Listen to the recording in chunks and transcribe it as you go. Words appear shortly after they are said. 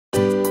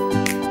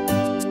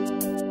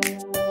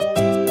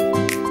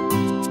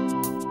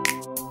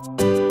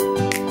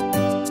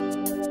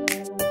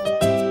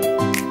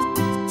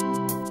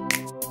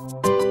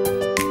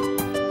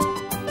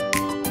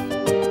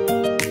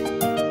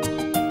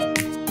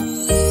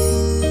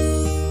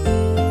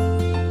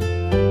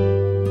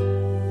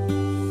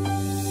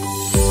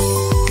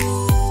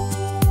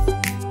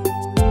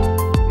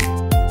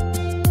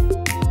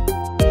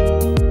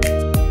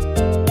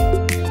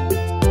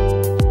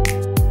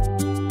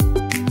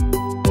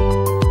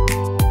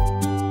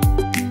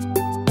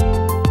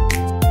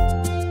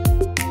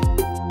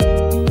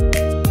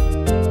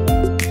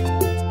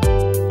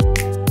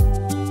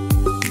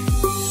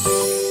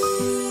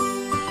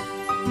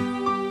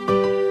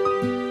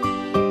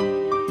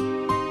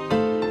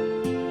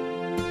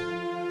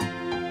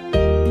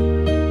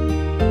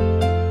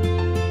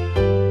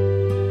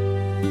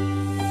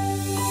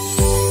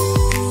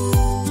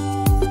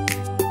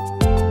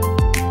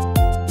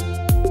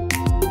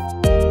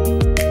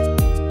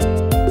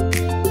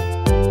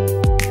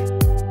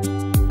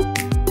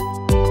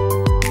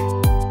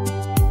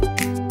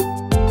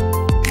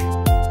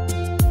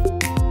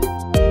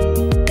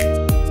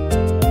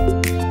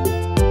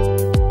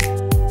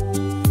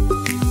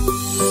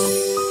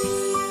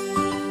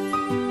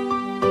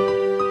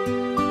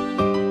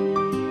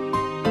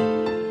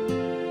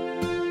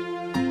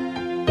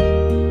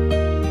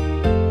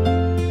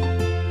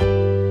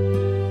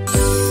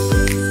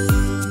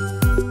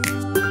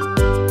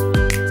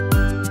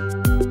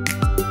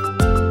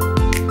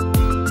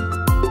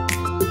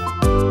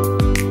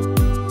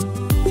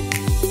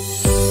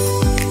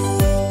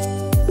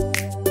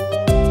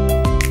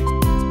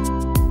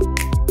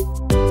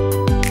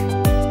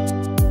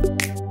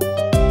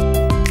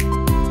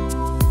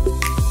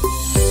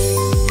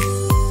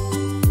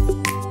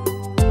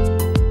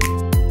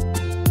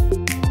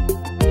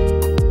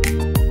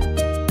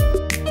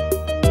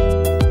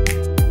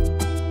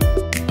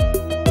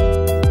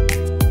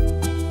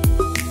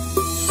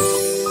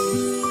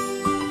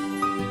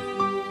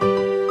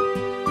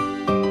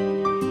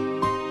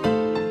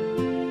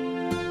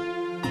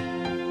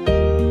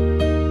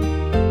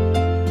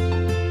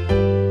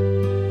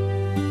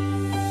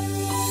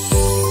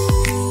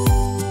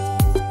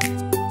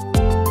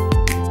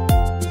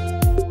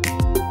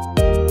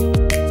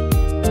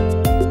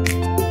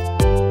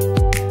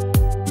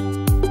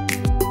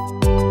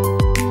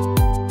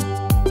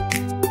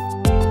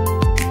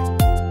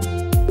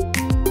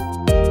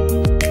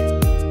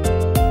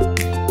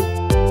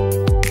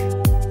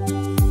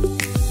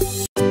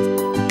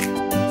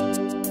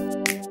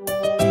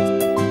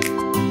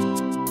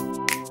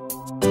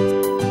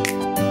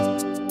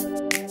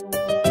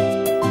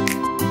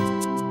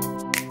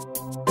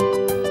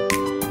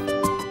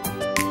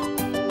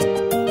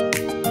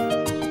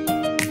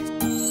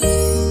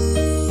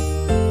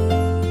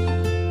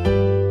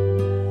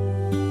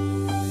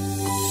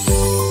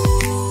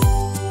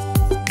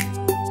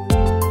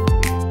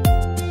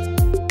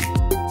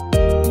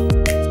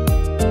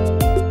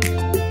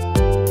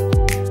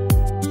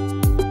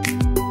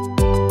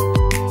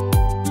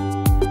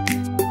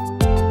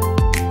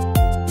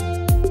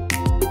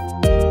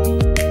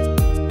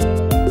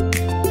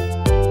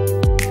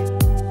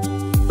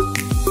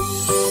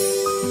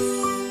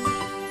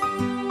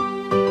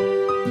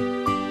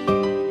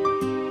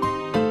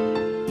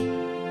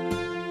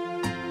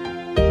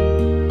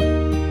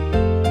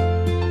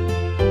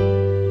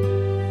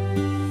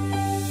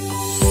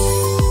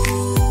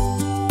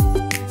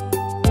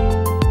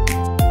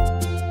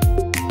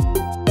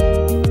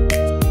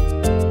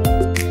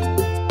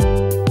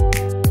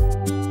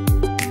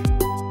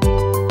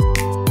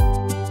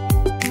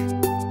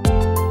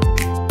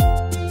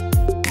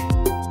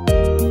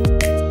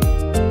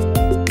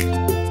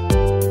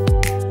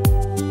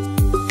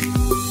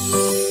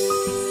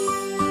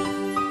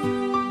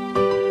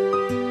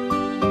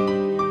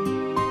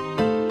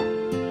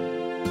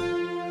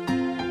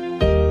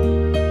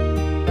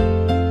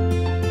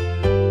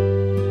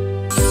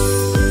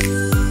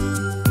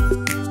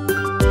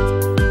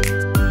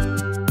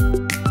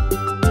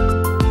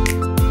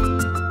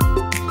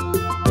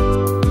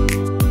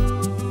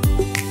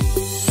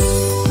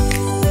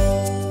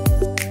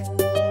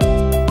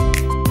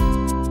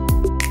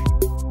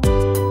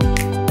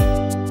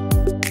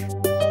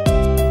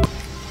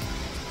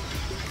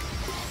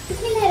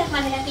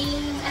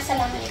Bismillahirrahmanirrahim.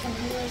 Assalamualaikum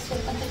viewers.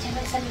 Welcome to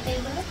channel Sabzi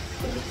table.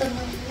 Kulitun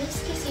mo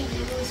viewers kasi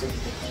viewers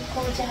ulit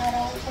ko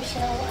jaraw ko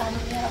siya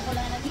anong yara ko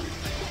lang namin.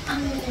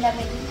 Ang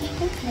nilamay din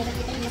dito.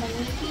 Nilagay tayo naman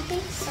yung dito.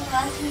 So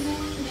ating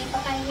hindi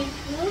pa kayo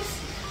viewers.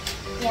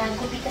 Yan,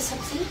 Gopi ka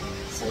Sabzi.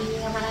 So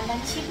yung mga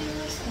lunch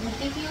viewers,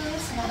 kumati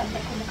viewers,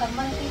 naramdaman ko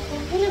mukhang dito.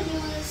 Hello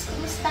viewers,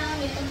 kumusta?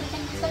 Welcome to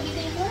channel Sabzi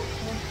table.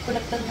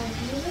 Kulitun ng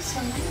viewers,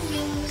 mga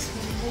viewers.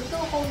 Magbuto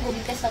ako,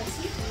 Gopi ka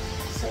Sabzi.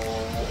 So,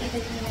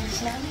 ito din naman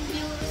siya namin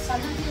viewers,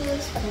 sana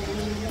viewers,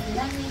 panoorin nyo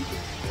namin.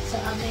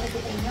 So, ang meron ko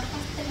tayo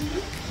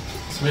nakakatalim.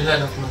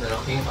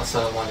 Bismillahirrahmanirrahim.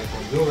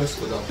 Assalamualaikum viewers.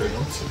 Good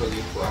afternoon. So,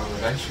 today po ang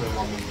lunch may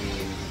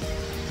mamili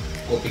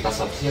Gopi ka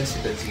Sabzi as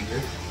you can see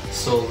here.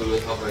 So, we will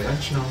have our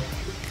lunch now.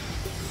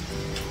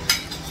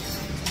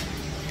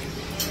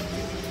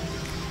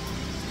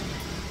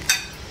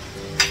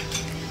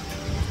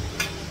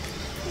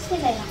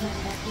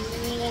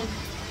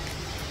 Bismillahirrahmanirrahim.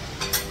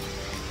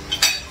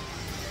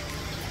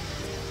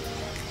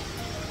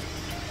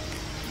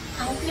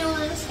 Hi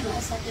viewers,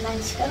 nasa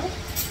lunch ko.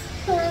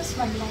 First,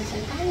 mag-lunch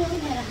tayo.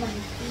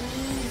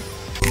 Bismillahirrahmanirrahim.